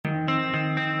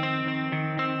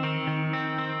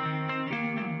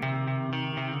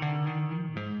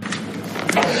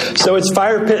So it's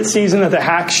fire pit season at the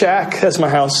Hack Shack. That's my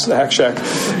house, the Hack Shack.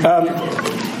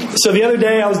 So the other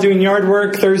day I was doing yard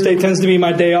work. Thursday tends to be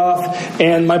my day off.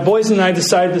 And my boys and I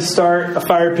decided to start a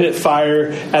fire pit fire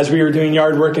as we were doing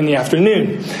yard work in the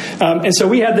afternoon. And so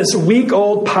we had this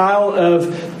week-old pile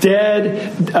of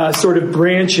dead sort of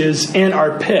branches in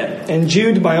our pit. And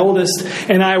Jude, my oldest,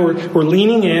 and I were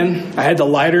leaning in. I had the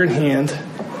lighter in hand.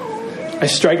 I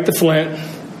strike the flint.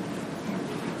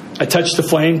 I touch the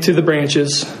flame to the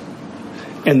branches.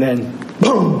 And then,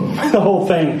 boom, the whole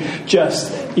thing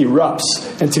just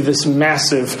erupts into this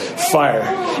massive fire.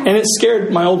 And it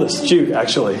scared my oldest, Jude,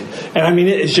 actually. And I mean,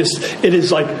 it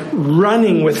is like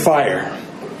running with fire.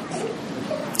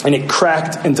 And it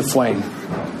cracked into flame.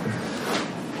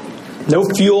 No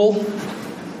fuel.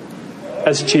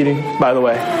 That's cheating, by the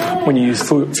way, when you use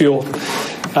fuel.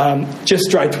 Just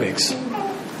dry twigs.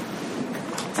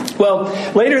 Well,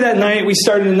 later that night, we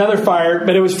started another fire,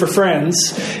 but it was for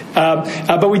friends.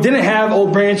 But we didn't have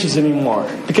old branches anymore.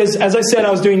 Because, as I said,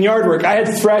 I was doing yard work. I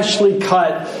had freshly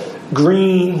cut,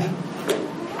 green,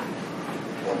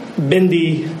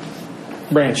 bendy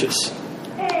branches.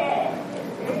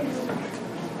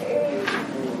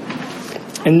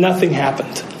 And nothing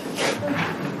happened.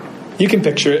 You can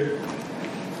picture it.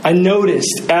 I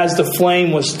noticed as the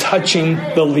flame was touching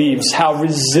the leaves how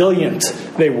resilient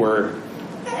they were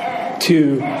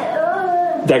to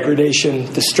degradation,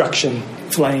 destruction,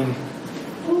 flame.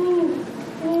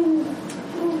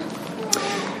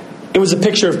 It was a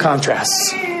picture of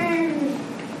contrasts.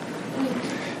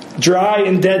 Dry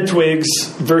and dead twigs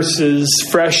versus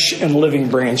fresh and living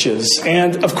branches.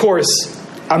 And of course,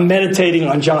 I'm meditating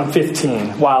on John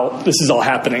 15 while this is all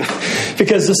happening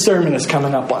because the sermon is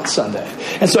coming up on Sunday.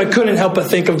 And so I couldn't help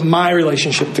but think of my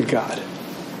relationship to God.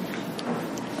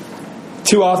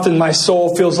 Too often my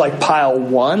soul feels like pile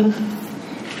 1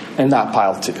 and not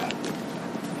pile 2.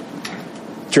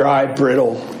 Dry,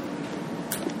 brittle.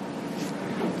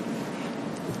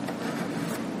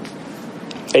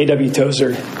 A.W.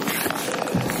 Tozer,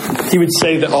 he would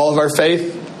say that all of our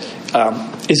faith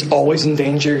is always in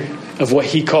danger of what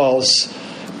he calls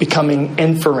becoming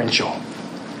inferential.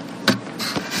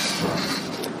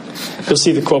 You'll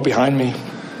see the quote behind me.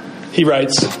 He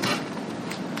writes,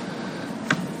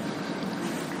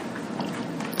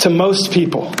 "To most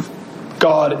people,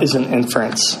 God is an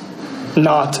inference,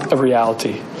 not a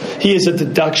reality. He is a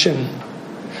deduction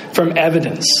from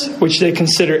evidence which they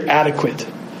consider adequate,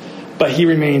 but he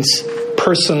remains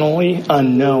personally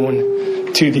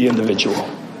unknown to the individual."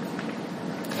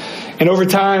 And over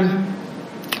time,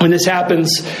 when this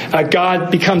happens, God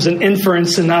becomes an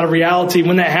inference and not a reality.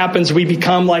 When that happens, we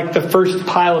become like the first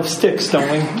pile of sticks,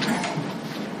 don't we?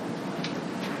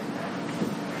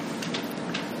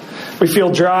 We feel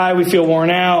dry, we feel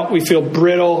worn out, we feel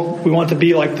brittle. We want to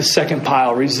be like the second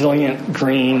pile, resilient,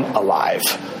 green, alive.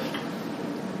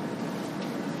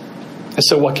 And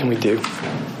so what can we do?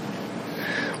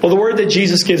 Well, the word that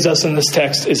Jesus gives us in this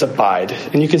text is abide.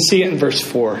 And you can see it in verse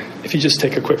 4, if you just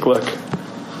take a quick look.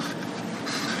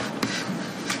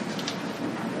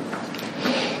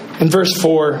 In verse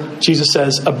 4, Jesus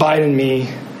says, "Abide in me,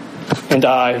 and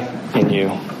I in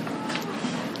you."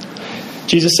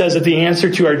 Jesus says that the answer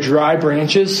to our dry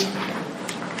branches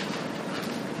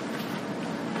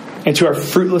and to our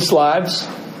fruitless lives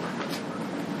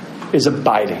is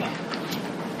abiding.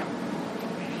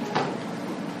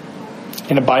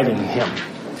 And abiding in Him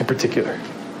in particular.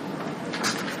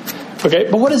 Okay,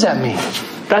 but what does that mean?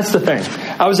 That's the thing.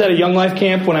 I was at a Young Life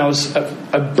camp when I was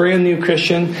a brand new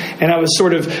Christian, and I was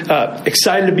sort of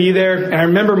excited to be there. And I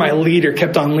remember my leader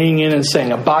kept on leaning in and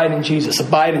saying, "Abide in Jesus,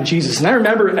 abide in Jesus." And I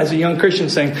remember as a young Christian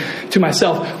saying to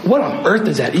myself, what on earth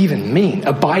does that even mean?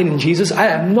 Abide in Jesus? I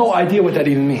have no idea what that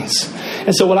even means.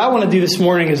 And so what I want to do this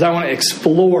morning is I want to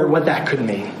explore what that could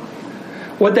mean.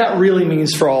 What that really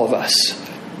means for all of us.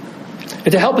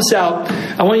 And to help us out,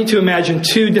 I want you to imagine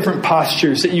 2 different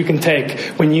postures that you can take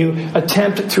when you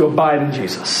attempt to abide in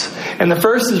Jesus. And the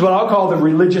first is what I'll call the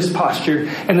religious posture,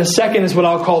 and the second is what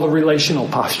I'll call the relational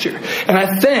posture. And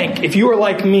I think, if you are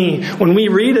like me, when we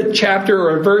read a chapter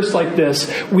or a verse like this,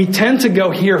 we tend to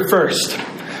go here first.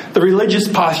 The religious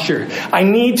posture. I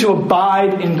need to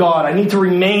abide in God. I need to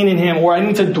remain in Him, or I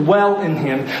need to dwell in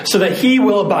Him so that He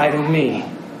will abide in me.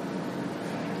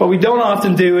 What we don't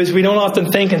often do is we don't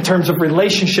often think in terms of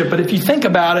relationship. But if you think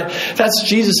about it, that's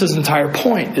Jesus' entire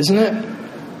point, isn't it?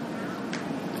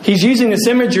 He's using this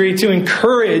imagery to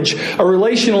encourage a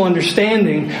relational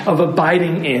understanding of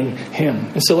abiding in Him.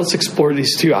 And so let's explore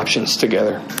these 2 options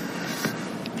together.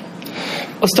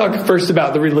 Let's talk first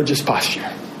about the religious posture.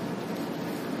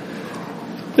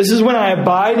 This is when I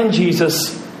abide in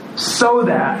Jesus so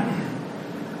that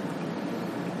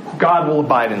God will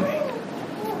abide in me.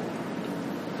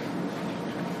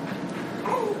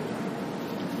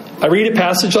 I read a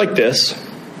passage like this,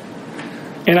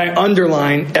 and I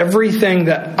underline everything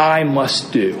that I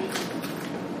must do.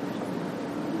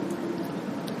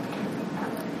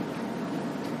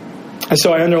 And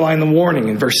so I underline the warning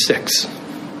in verse 6.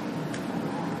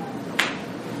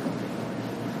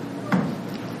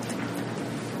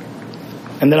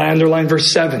 And then I underline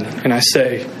verse 7, and I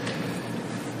say,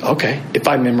 okay, if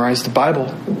I memorize the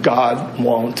Bible, God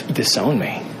won't disown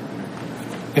me.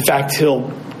 In fact,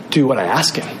 He'll do what I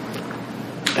ask Him.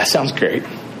 That sounds great.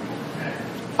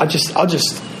 I'll just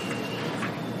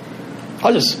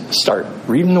start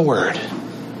reading the Word.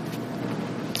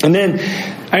 And then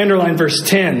I underline verse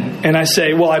 10, and I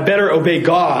say, well, I better obey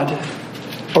God,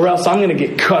 or else I'm going to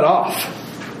get cut off.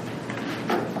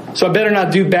 So I better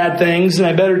not do bad things, and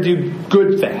I better do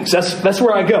good things. That's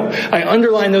where I go. I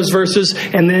underline those verses,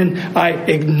 and then I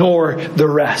ignore the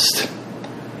rest.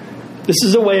 This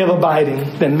is a way of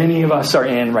abiding that many of us are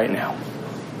in right now.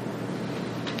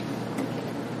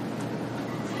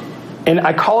 And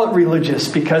I call it religious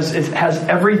because it has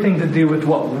everything to do with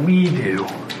what we do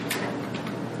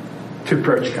to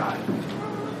approach God.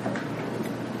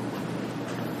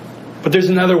 But there's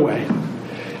another way.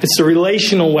 It's the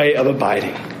relational way of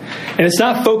abiding. And it's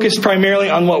not focused primarily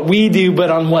on what we do,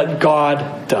 but on what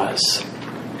God does.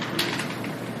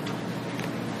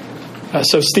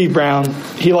 So Steve Brown,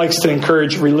 he likes to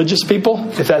encourage religious people,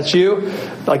 if that's you,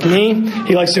 like me.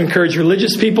 He likes to encourage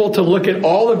religious people to look at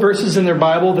all the verses in their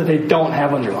Bible that they don't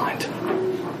have underlined.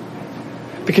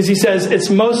 Because he says it's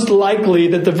most likely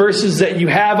that the verses that you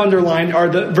have underlined are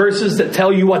the verses that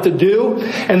tell you what to do,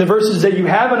 and the verses that you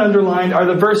haven't underlined are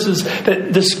the verses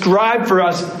that describe for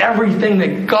us everything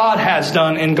that God has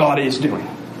done and God is doing.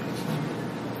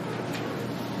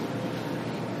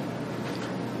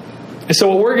 And so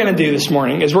what we're going to do this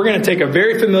morning is we're going to take a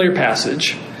very familiar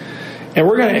passage and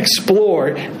we're going to explore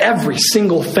every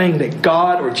single thing that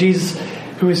God or Jesus,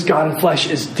 who is God in flesh,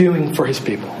 is doing for His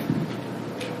people.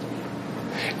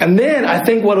 And then I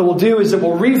think what it will do is it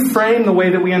will reframe the way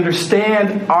that we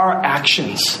understand our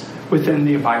actions within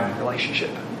the abiding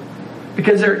relationship.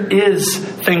 Because there is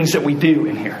things that we do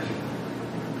in here.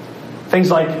 Things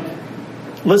like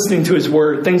listening to His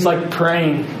Word, things like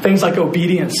praying, things like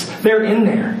obedience. They're in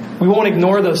there. We won't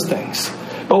ignore those things.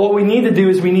 But what we need to do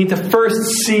is we need to first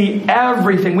see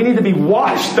everything. We need to be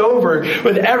washed over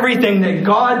with everything that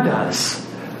God does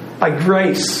by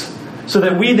grace, so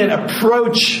that we then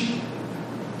approach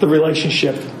the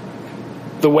relationship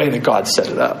the way that God set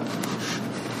it up.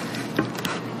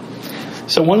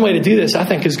 So one way to do this, I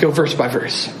think, is go verse by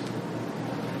verse.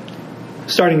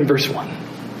 Starting in verse 1.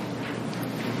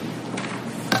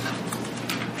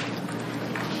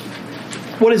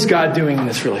 What is God doing in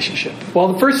this relationship?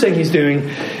 Well, the first thing He's doing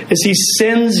is He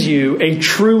sends you a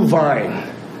true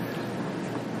vine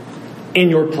in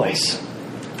your place.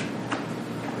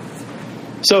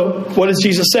 So, what does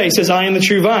Jesus say? He says, I am the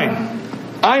true vine.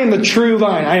 I am the true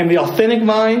vine. I am the authentic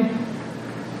vine.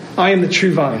 I am the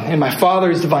true vine. And my Father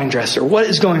is the vine dresser. What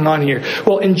is going on here?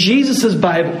 Well, in Jesus'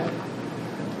 Bible,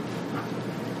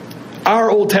 our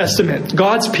Old Testament,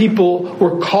 God's people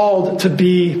were called to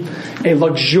be a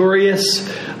luxurious,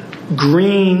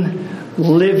 green,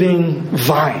 living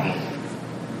vine.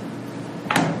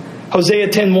 Hosea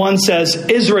 10:1 says,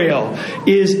 Israel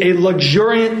is a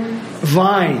luxuriant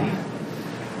vine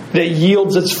that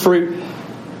yields its fruit.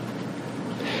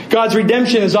 God's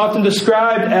redemption is often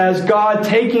described as God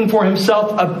taking for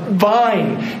Himself a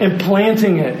vine and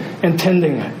planting it and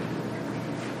tending it.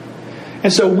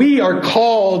 And so we are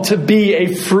called to be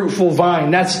a fruitful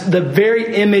vine. That's the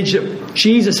very image that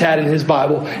Jesus had in His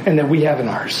Bible and that we have in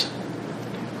ours.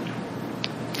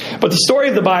 But the story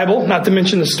of the Bible, not to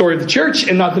mention the story of the church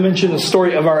and not to mention the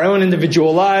story of our own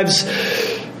individual lives,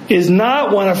 is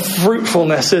not one of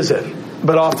fruitfulness, is it?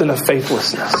 But often of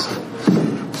faithlessness.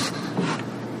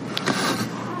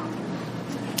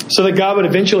 So that God would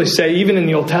eventually say, even in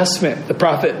the Old Testament,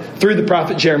 through the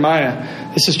prophet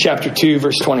Jeremiah, this is chapter 2,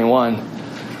 verse 21.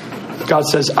 God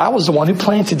says, I was the one who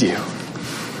planted you.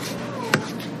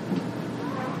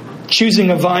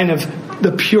 Choosing a vine of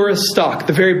the purest stock,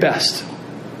 the very best.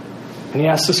 And He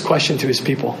asks this question to His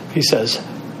people. He says,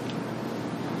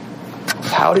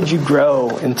 how did you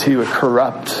grow into a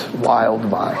corrupt, wild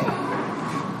vine?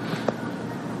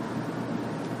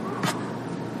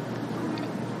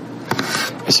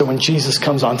 So when Jesus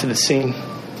comes onto the scene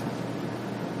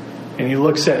and He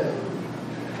looks at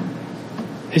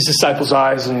His disciples'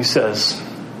 eyes and He says,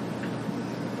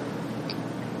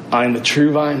 I am the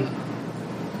true vine.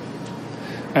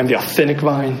 I am the authentic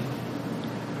vine.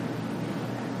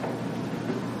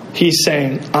 He's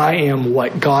saying, I am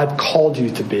what God called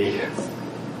you to be.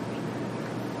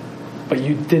 But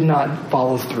you did not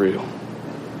follow through.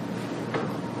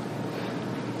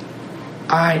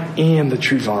 I am the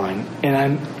true vine, and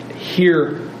I'm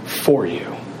here for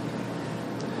you.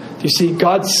 You see,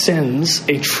 God sends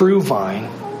a true vine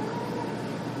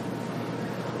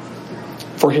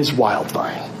for his wild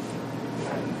vine.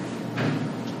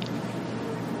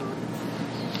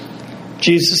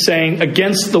 Jesus is saying,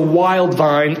 against the wild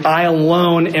vine, I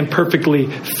alone am perfectly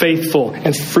faithful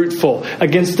and fruitful.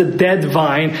 Against the dead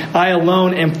vine, I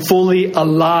alone am fully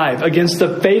alive. Against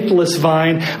the faithless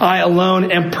vine, I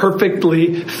alone am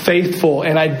perfectly faithful.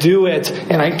 And I do it,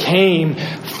 and I came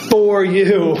for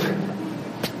you.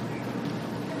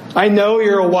 I know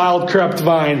you're a wild, corrupt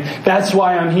vine. That's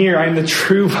why I'm here. I'm the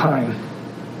true vine.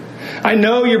 I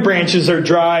know your branches are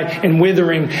dry and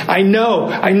withering. I know.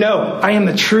 I am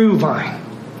the true vine.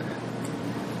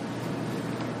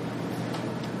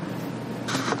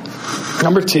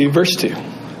 Number 2, verse 2.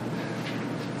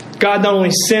 God not only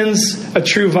sends a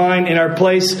true vine in our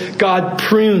place, God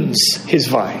prunes his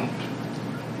vine.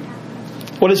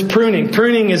 What is pruning?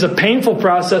 Pruning is a painful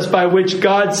process by which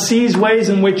God sees ways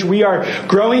in which we are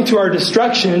growing to our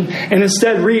destruction and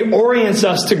instead reorients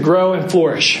us to grow and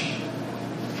flourish.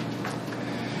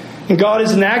 And God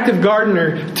is an active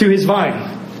gardener to his vine.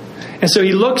 And so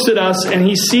he looks at us and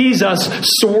he sees us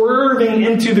swerving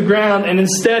into the ground, and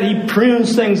instead he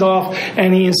prunes things off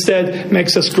and he instead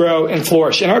makes us grow and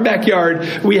flourish. In our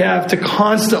backyard, we have to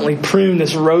constantly prune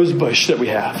this rose bush that we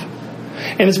have.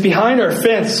 And it's behind our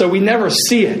fence, so we never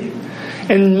see it.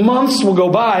 And months will go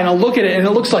by and I'll look at it and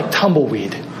it looks like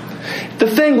tumbleweed. The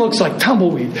thing looks like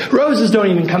tumbleweed. Roses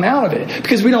don't even come out of it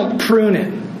because we don't prune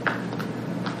it.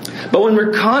 But when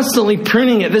we're constantly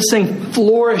pruning it, this thing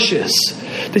flourishes.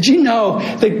 Did you know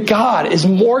that God is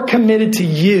more committed to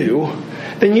you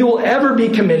than you will ever be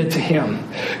committed to him?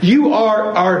 You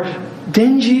are our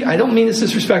dingy, I don't mean it's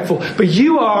disrespectful, but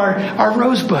you are our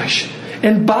rose bush.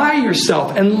 And by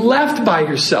yourself and left by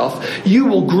yourself, you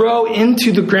will grow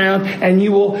into the ground and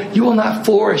you will not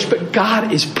flourish. But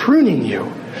God is pruning you.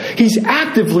 He's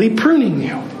actively pruning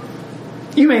you.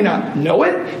 You may not know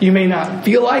it. You may not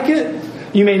feel like it.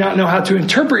 You may not know how to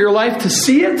interpret your life to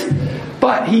see it,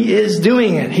 but he is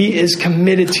doing it. He is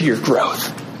committed to your growth.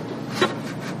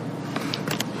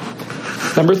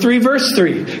 Number 3, verse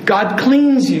 3. God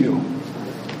cleans you.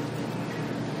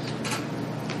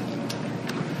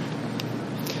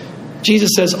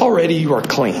 Jesus says, already you are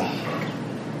clean.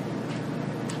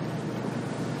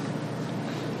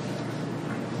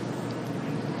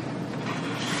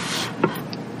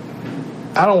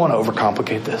 I don't want to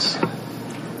overcomplicate this.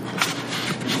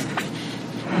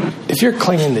 If you're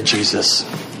clinging to Jesus,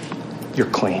 you're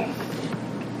clean.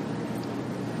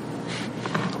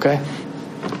 Okay?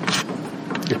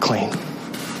 You're clean.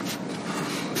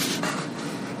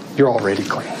 You're already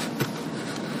clean.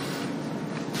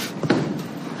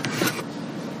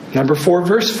 Number 4,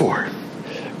 verse 4.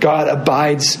 God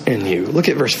abides in you. Look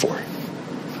at verse 4.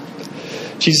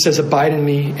 Jesus says, abide in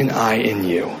me and I in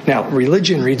you. Now,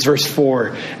 religion reads verse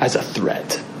 4 as a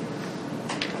threat.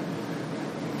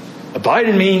 Abide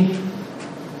in me.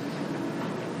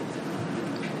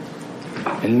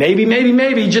 And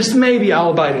maybe, just maybe,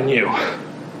 I'll abide in you.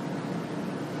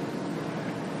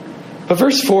 But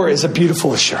verse 4 is a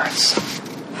beautiful assurance.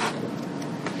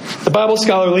 The Bible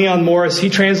scholar Leon Morris, he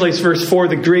translates verse 4,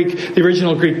 the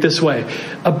original Greek, this way.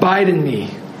 Abide in me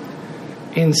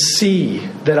and see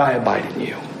that I abide in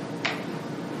you.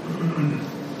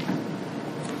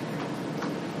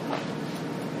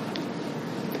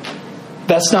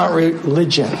 That's not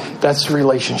religion. That's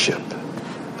relationship.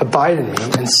 Abide in me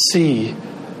and see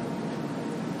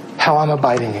how I'm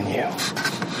abiding in you.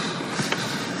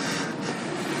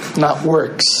 Not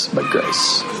works, but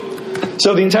grace.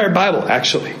 So the entire Bible,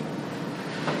 actually,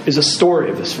 is a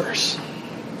story of this verse.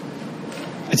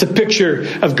 It's a picture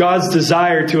of God's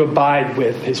desire to abide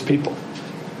with his people.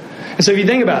 And so if you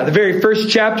think about it, the very first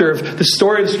chapter of the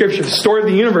story of Scripture, the story of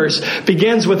the universe,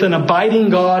 begins with an abiding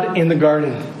God in the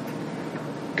garden.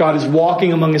 God is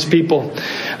walking among his people.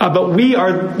 But we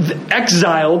are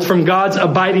exiled from God's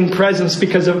abiding presence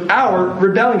because of our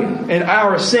rebellion and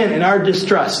our sin and our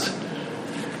distrust.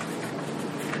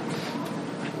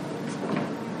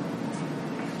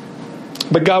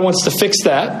 But God wants to fix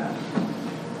that.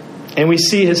 And we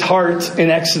see his heart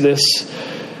in Exodus.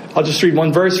 I'll just read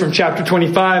one verse from chapter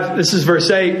 25. This is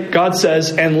verse 8. God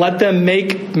says, and let them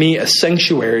make me a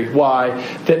sanctuary. Why?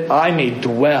 That I may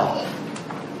dwell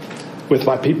with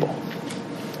my people.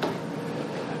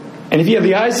 And if you have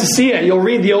the eyes to see it, you'll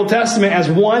read the Old Testament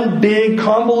as one big,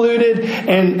 convoluted,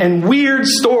 and weird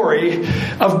story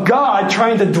of God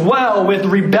trying to dwell with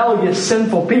rebellious,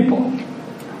 sinful people.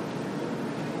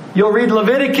 You'll read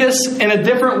Leviticus in a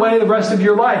different way the rest of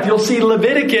your life. You'll see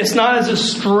Leviticus not as a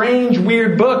strange,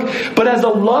 weird book, but as a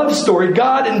love story.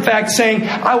 God, in fact, saying,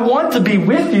 I want to be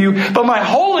with you, but my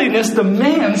holiness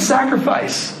demands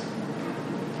sacrifice.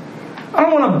 I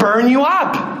don't want to burn you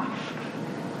up.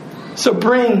 So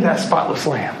bring that spotless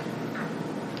lamb.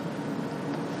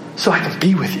 So I can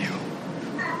be with you.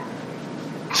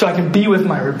 So I can be with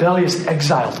my rebellious,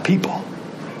 exiled people.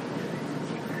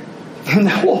 And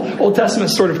the whole Old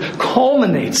Testament sort of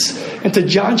culminates into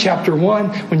John chapter 1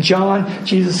 when John,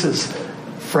 Jesus'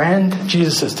 friend,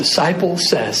 Jesus' disciple,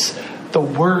 says, the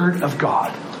Word of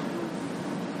God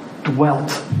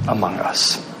dwelt among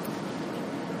us.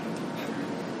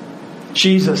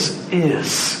 Jesus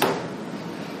is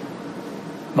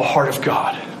the heart of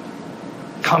God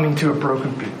coming to a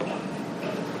broken people,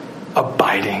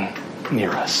 abiding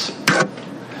near us.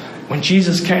 When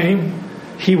Jesus came,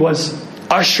 He was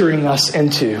ushering us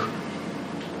into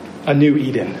a new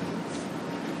Eden.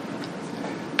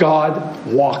 God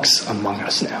walks among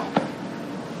us now.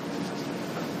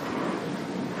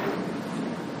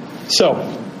 So,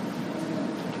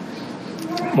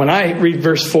 when I read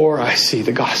verse 4, I see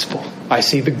the gospel. I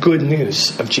see the good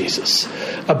news of Jesus.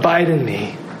 Abide in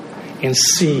me and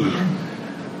see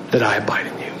that I abide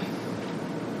in you.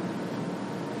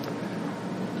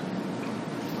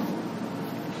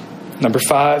 Number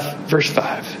 5, verse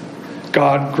 5.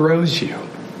 God grows you.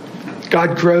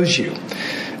 God grows you.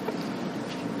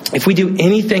 If we do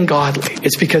anything godly,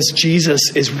 it's because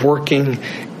Jesus is working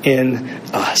in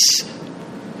us.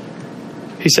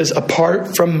 He says,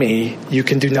 apart from me, you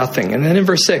can do nothing. And then in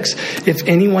verse 6, if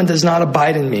anyone does not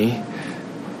abide in me,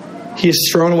 he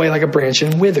is thrown away like a branch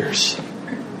and withers.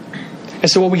 And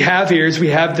so what we have here is we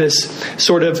have this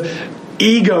sort of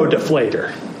ego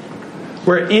deflator,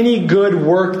 where any good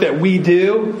work that we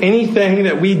do, anything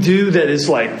that we do that is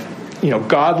like,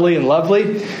 godly and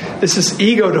lovely, this is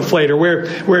ego deflator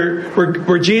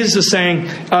where Jesus is saying,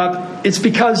 it's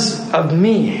because of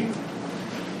me.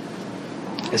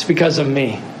 It's because of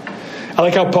me. I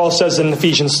like how Paul says in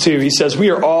Ephesians 2, he says,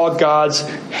 we are all God's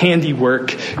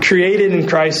handiwork, created in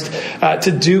Christ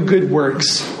to do good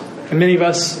works. And many of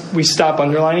us, we stop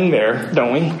underlining there,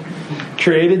 don't we?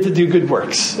 Created to do good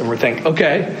works. And we're thinking,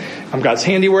 okay, I'm God's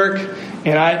handiwork,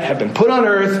 and I have been put on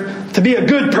earth to be a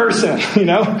good person,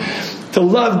 to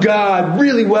love God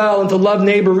really well and to love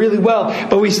neighbor really well.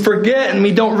 But we forget and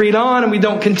we don't read on and we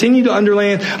don't continue to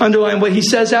underline what he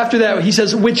says after that. He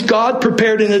says, which God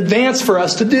prepared in advance for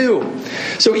us to do.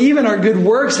 So even our good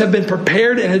works have been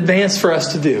prepared in advance for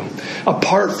us to do.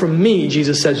 Apart from me,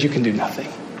 Jesus says, you can do nothing.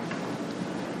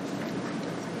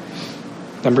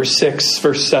 Number 6,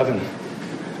 verse 7.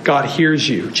 God hears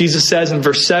you. Jesus says in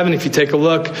verse 7, if you take a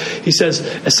look, he says,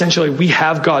 essentially, we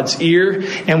have God's ear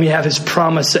and we have his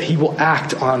promise that he will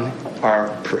act on our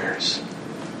prayers.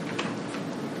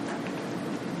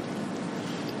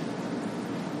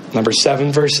 Number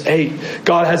 7, verse 8,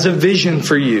 God has a vision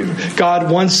for you. God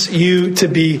wants you to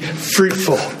be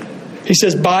fruitful. He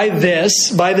says, by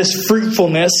this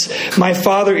fruitfulness, my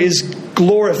Father is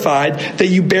glorified, that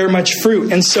you bear much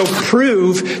fruit, and so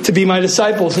prove to be my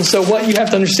disciples. And so what you have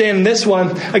to understand in this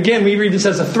one, again, we read this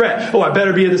as a threat. Oh, I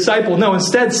better be a disciple. No,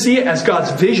 instead, see it as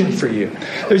God's vision for you.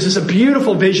 There's this a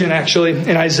beautiful vision, actually,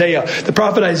 in Isaiah. The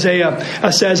prophet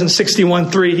Isaiah says in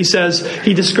 61:3,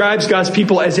 he describes God's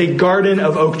people as a garden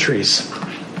of oak trees.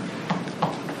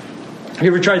 Have you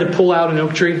ever tried to pull out an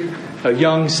oak tree? A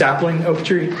young sapling oak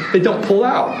tree? They don't pull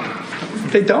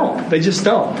out. They don't. They just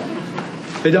don't.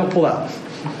 They don't pull out.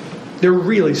 They're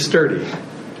really sturdy.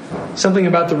 Something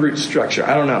about the root structure.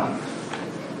 I don't know.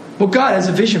 Well, God has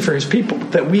a vision for his people,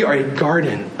 that we are a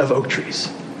garden of oak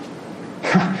trees.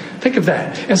 Think of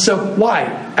that. And so why?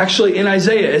 Actually, in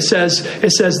Isaiah, it says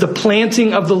the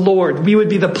planting of the Lord. We would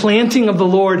be the planting of the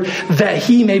Lord that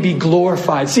he may be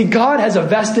glorified. See, God has a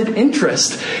vested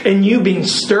interest in you being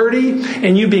sturdy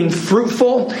and you being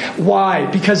fruitful. Why?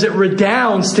 Because it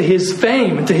redounds to his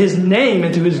fame and to his name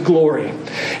and to his glory.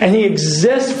 And he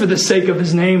exists for the sake of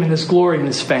his name and his glory and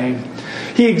his fame.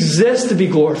 He exists to be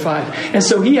glorified. And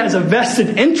so he has a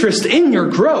vested interest in your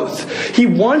growth. He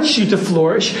wants you to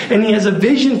flourish, and he has a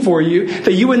vision for you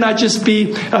that you would not just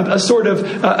be a sort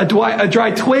of a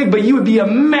dry twig, but you would be a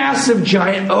massive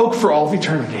giant oak for all of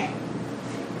eternity.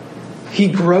 He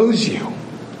grows you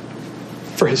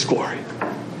for his glory.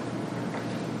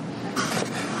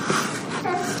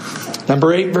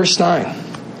 Number 8, verse 9.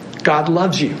 God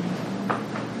loves you.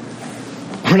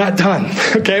 We're not done.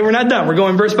 Okay, we're not done. We're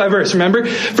going verse by verse. Remember,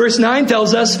 verse 9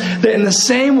 tells us that in the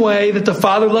same way that the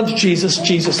Father loves Jesus,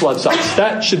 Jesus loves us.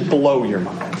 That should blow your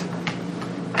mind.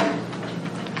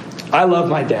 I love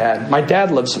my dad. My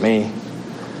dad loves me.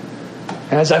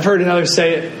 And as I've heard another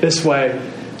say it this way,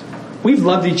 we've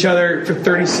loved each other for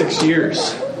 36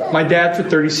 years. My dad for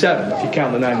 37, if you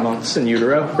count the 9 months in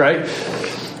utero, right?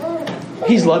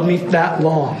 He's loved me that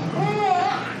long.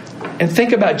 And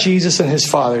think about Jesus and his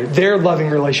Father. Their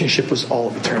loving relationship was all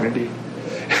of eternity.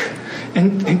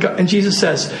 And Jesus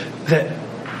says that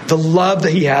the love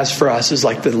that he has for us is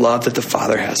like the love that the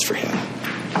Father has for him.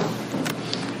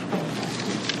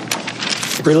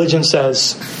 Religion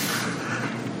says,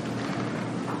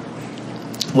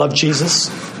 love Jesus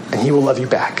and he will love you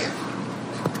back.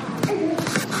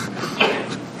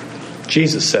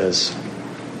 Jesus says,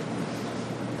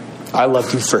 I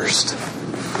loved you first.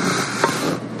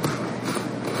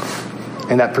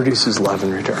 And that produces love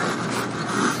in return.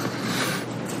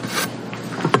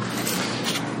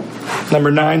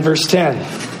 Number 9, verse 10.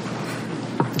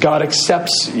 God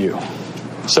accepts you.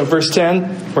 So verse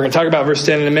 10, we're going to talk about verse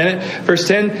 10 in a minute. Verse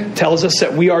 10 tells us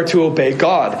that we are to obey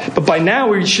God. But by now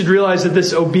we should realize that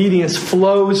this obedience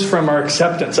flows from our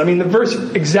acceptance. I mean, the verse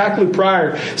exactly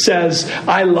prior says,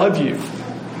 I love you.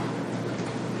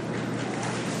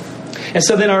 And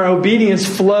so then our obedience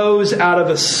flows out of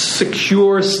a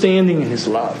secure standing in his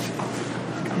love.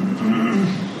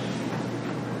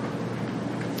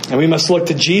 And we must look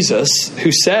to Jesus,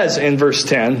 who says in verse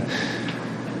 10,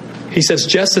 he says,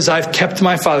 just as I've kept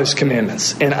my Father's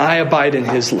commandments and I abide in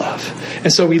his love.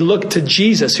 And so we look to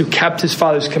Jesus, who kept his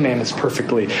Father's commandments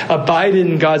perfectly, abided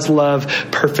in God's love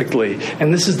perfectly.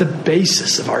 And this is the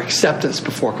basis of our acceptance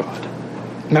before God.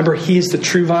 Remember, he is the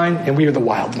true vine and we are the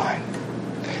wild vine.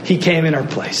 He came in our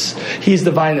place. He's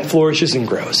the vine that flourishes and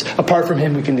grows. Apart from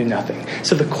him, we can do nothing.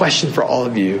 So the question for all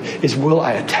of you is, will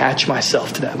I attach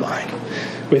myself to that vine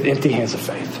with empty hands of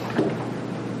faith?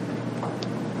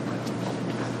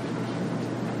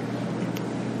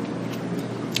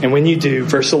 And when you do,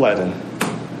 verse 11,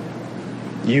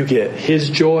 you get his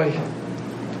joy,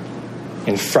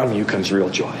 and from you comes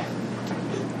real joy.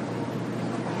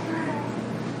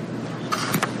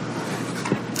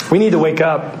 We need to wake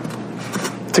up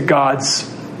to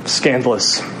God's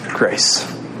scandalous grace.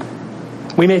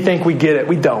 We may think we get it.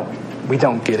 We don't. We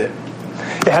don't get it.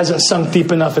 It hasn't sunk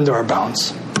deep enough into our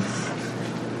bones.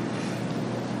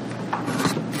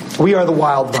 We are the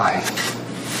wild vine.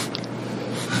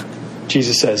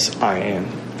 Jesus says, I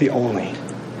am the only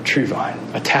true vine.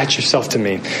 Attach yourself to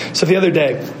me. So the other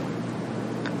day,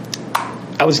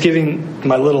 I was giving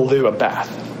my little Lou a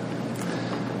bath.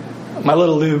 My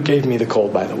little Lou gave me the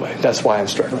cold, by the way. That's why I'm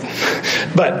struggling.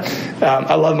 But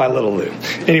I love my little Lou.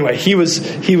 Anyway, he was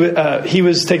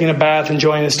taking a bath,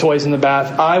 enjoying his toys in the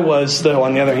bath. I was, though,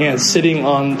 on the other hand, sitting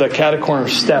on the catty-corner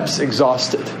steps,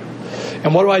 exhausted.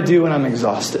 And what do I do when I'm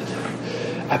exhausted?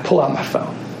 I pull out my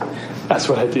phone. That's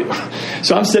what I do.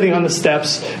 So I'm sitting on the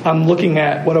steps. I'm looking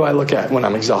at, what do I look at when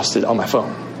I'm exhausted on my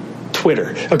phone?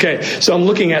 Twitter. Okay, so I'm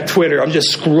looking at Twitter. I'm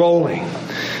just scrolling.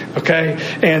 Okay,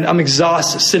 and I'm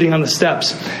exhausted sitting on the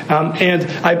steps. And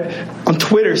on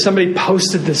Twitter, somebody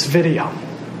posted this video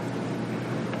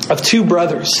of two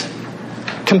brothers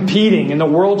competing in the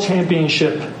World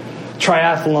Championship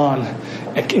triathlon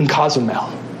in Cozumel.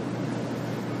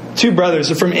 Two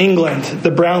brothers are from England,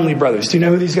 the Brownlee brothers. Do you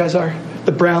know who these guys are?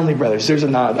 The Brownlee brothers. There's a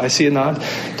nod. I see a nod.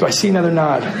 Do I see another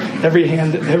nod? Every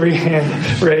hand,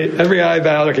 right? Every eye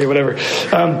bowed. Okay, whatever.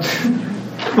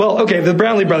 Well, okay, the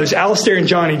Brownlee brothers, Alistair and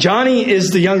Johnny. Johnny is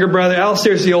the younger brother.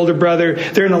 Alistair is the older brother.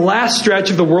 They're in the last stretch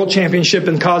of the World Championship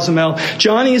in Cozumel.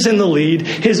 Johnny is in the lead.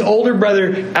 His older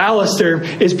brother, Alistair,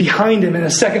 is behind him in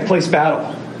a second place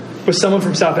battle with someone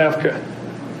from South Africa.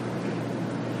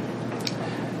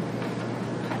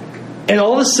 And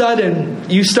all of a sudden,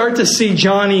 you start to see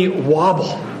Johnny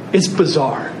wobble. It's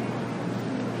bizarre.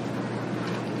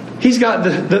 He's got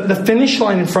the finish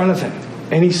line in front of him,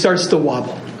 and he starts to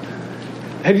wobble.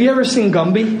 Have you ever seen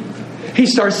Gumby? He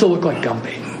starts to look like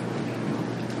Gumby.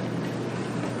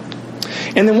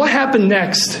 And then what happened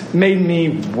next made me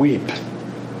weep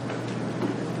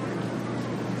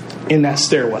in that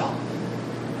stairwell.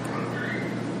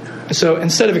 So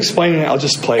instead of explaining it, I'll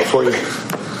just play it for you.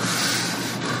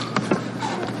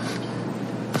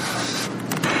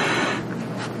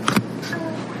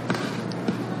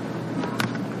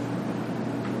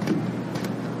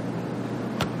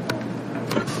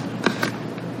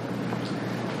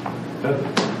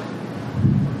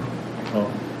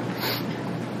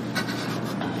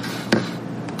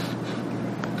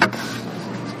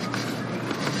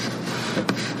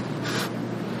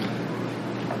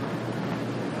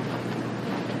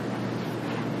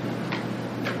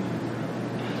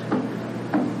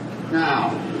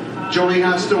 Johnny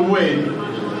has to win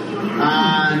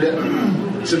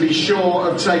and to be sure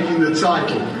of taking the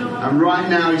title. And right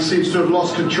now he seems to have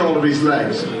lost control of his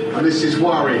legs. And this is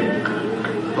worrying.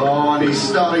 Oh, and he's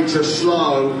starting to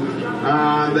slow.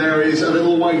 And there is a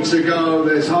little way to go.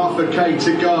 There's half a K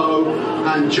to go.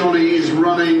 And Johnny is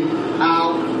running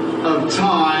out of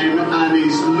time. And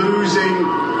he's losing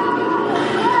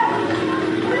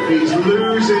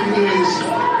his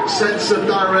sense of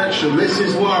direction. This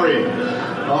is worrying.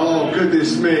 Oh,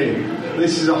 goodness me.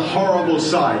 This is a horrible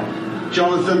sight.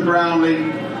 Jonathan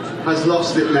Brownlee has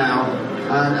lost it now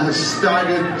and has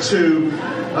staggered to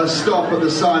a stop at the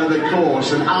side of the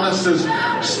course, and Alistair's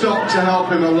stopped to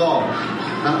help him along,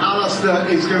 and Alistair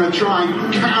is going to try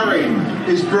and carry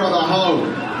his brother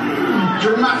home.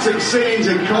 Dramatic scenes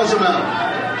in Cozumel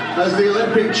as the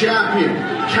Olympic champion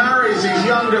carries his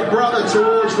younger brother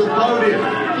towards the podium. Oh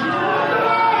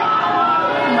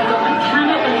my God, I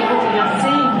cannot believe what we are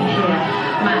seeing here,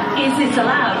 Matt. Is this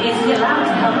allowed? Is he allowed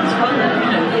to help his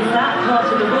brother? Is that part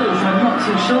of the rules? I'm not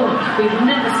too sure. We've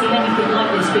never seen anything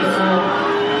like this before.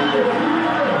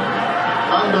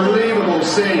 Unbelievable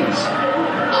scenes.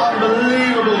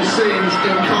 Unbelievable scenes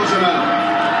in Cozumel.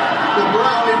 The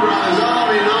Brownlee brothers arm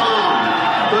in arm,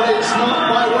 but it's not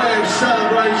by way of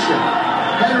celebration.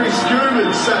 Henry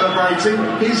Schoeman's celebrating.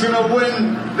 He's going to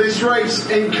win this race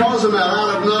in Cozumel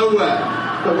out of nowhere.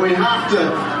 But we have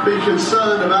to be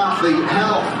concerned about the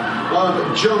health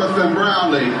of Jonathan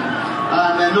Brownlee.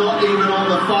 And they're not even on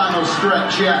the final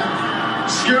stretch yet.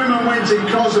 Schoeman wins in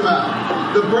Cozumel.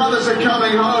 The brothers are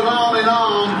coming home arm in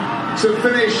arm to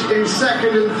finish in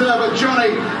second and third, but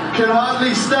Johnny can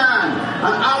hardly stand.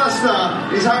 And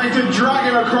Alistair is having to drag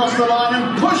him across the line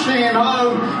and pushing him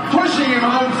home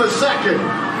for second.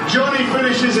 Johnny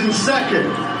finishes in second.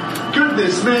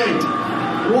 Goodness me.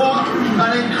 What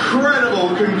an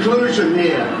incredible conclusion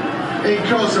here in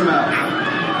Cozumel.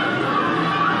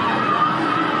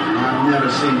 I've never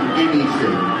seen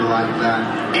anything like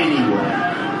that anywhere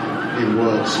in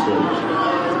world sport.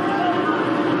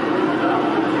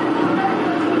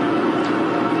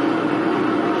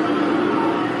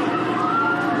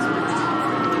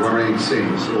 Worrying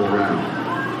scenes all round.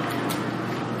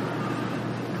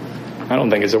 I don't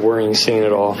think it's a worrying scene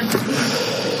at all.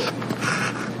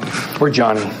 We're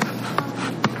Johnny.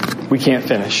 We can't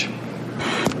finish.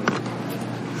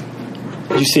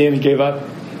 Did you see him? He gave up.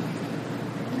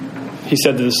 He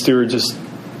said to the steward, just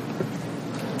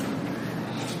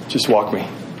walk me.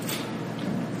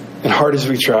 And hard as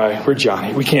we try, we're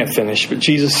Johnny. We can't finish. But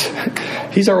Jesus,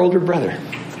 he's our older brother.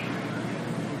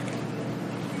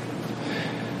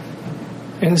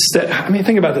 And instead,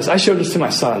 think about this. I showed this to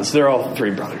my sons. They're all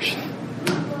three brothers.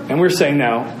 And we're saying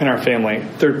now in our family,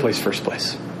 third place, first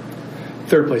place.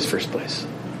 Third place, first place.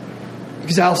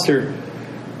 Because Alistair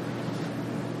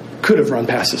could have run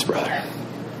past his brother.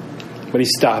 But he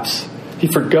stops. He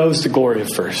forgoes the glory of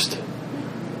first.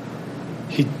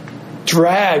 He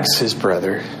drags his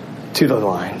brother to the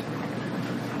line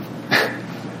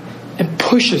and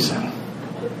pushes him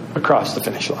across the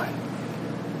finish line.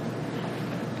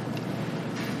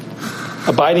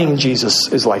 Abiding in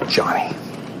Jesus is like Johnny.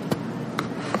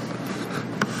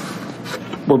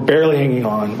 We're barely hanging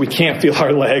on. We can't feel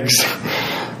our legs,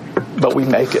 but we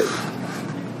make it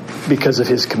because of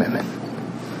his commitment,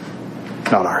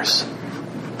 not ours.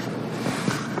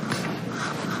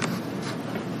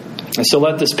 And so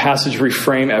let this passage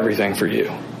reframe everything for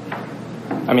you.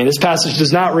 This passage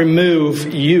does not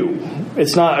remove you.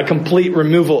 It's not a complete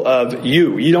removal of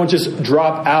you. You don't just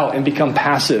drop out and become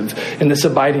passive in this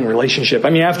abiding relationship.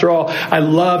 After all, I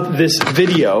loved this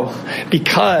video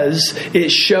because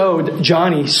it showed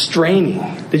Johnny straining.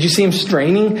 Did you see him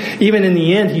straining? Even in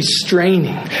the end, he's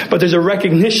straining. But there's a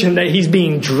recognition that he's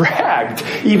being dragged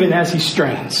even as he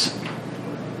strains.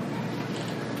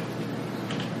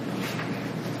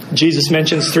 Jesus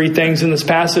mentions three things in this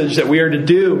passage that we are to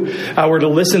do. We're to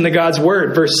listen to God's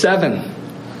word, verse 7.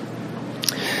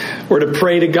 We're to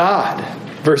pray to God,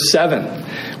 verse 7.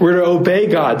 We're to obey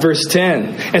God, verse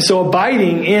 10. And so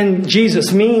abiding in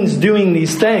Jesus means doing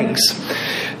these things.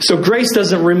 So grace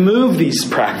doesn't remove these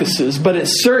practices, but it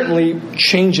certainly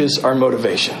changes our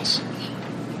motivations.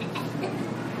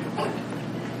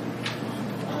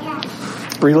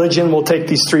 Religion will take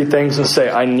these three things and say,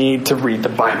 I need to read the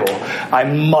Bible. I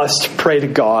must pray to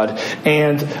God.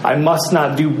 And I must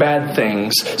not do bad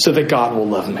things so that God will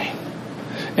love me.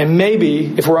 And maybe,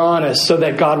 if we're honest, so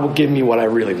that God will give me what I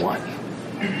really want.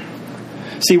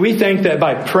 See, we think that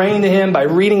by praying to Him, by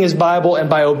reading His Bible, and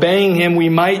by obeying Him, we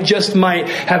might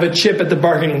have a chip at the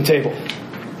bargaining table.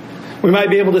 We might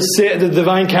be able to sit at the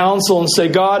divine council and say,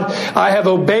 God, I have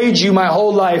obeyed you my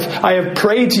whole life. I have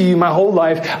prayed to you my whole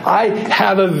life. I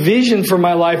have a vision for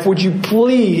my life. Would you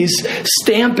please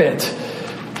stamp it?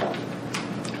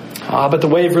 But the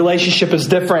way of relationship is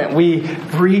different. We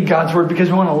read God's word because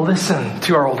we want to listen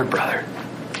to our older brother,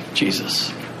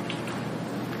 Jesus.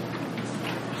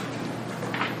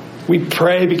 We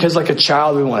pray because like a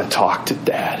child we want to talk to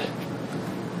Dad.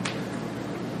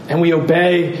 And we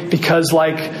obey because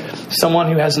like someone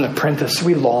who has an apprentice,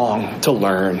 we long to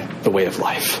learn the way of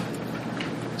life.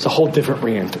 It's a whole different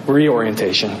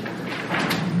reorientation.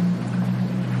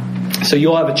 So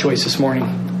you'll have a choice this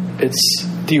morning. It's,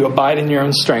 do you abide in your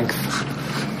own strength?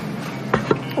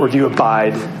 Or do you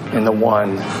abide in the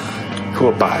one who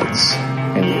abides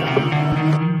in you?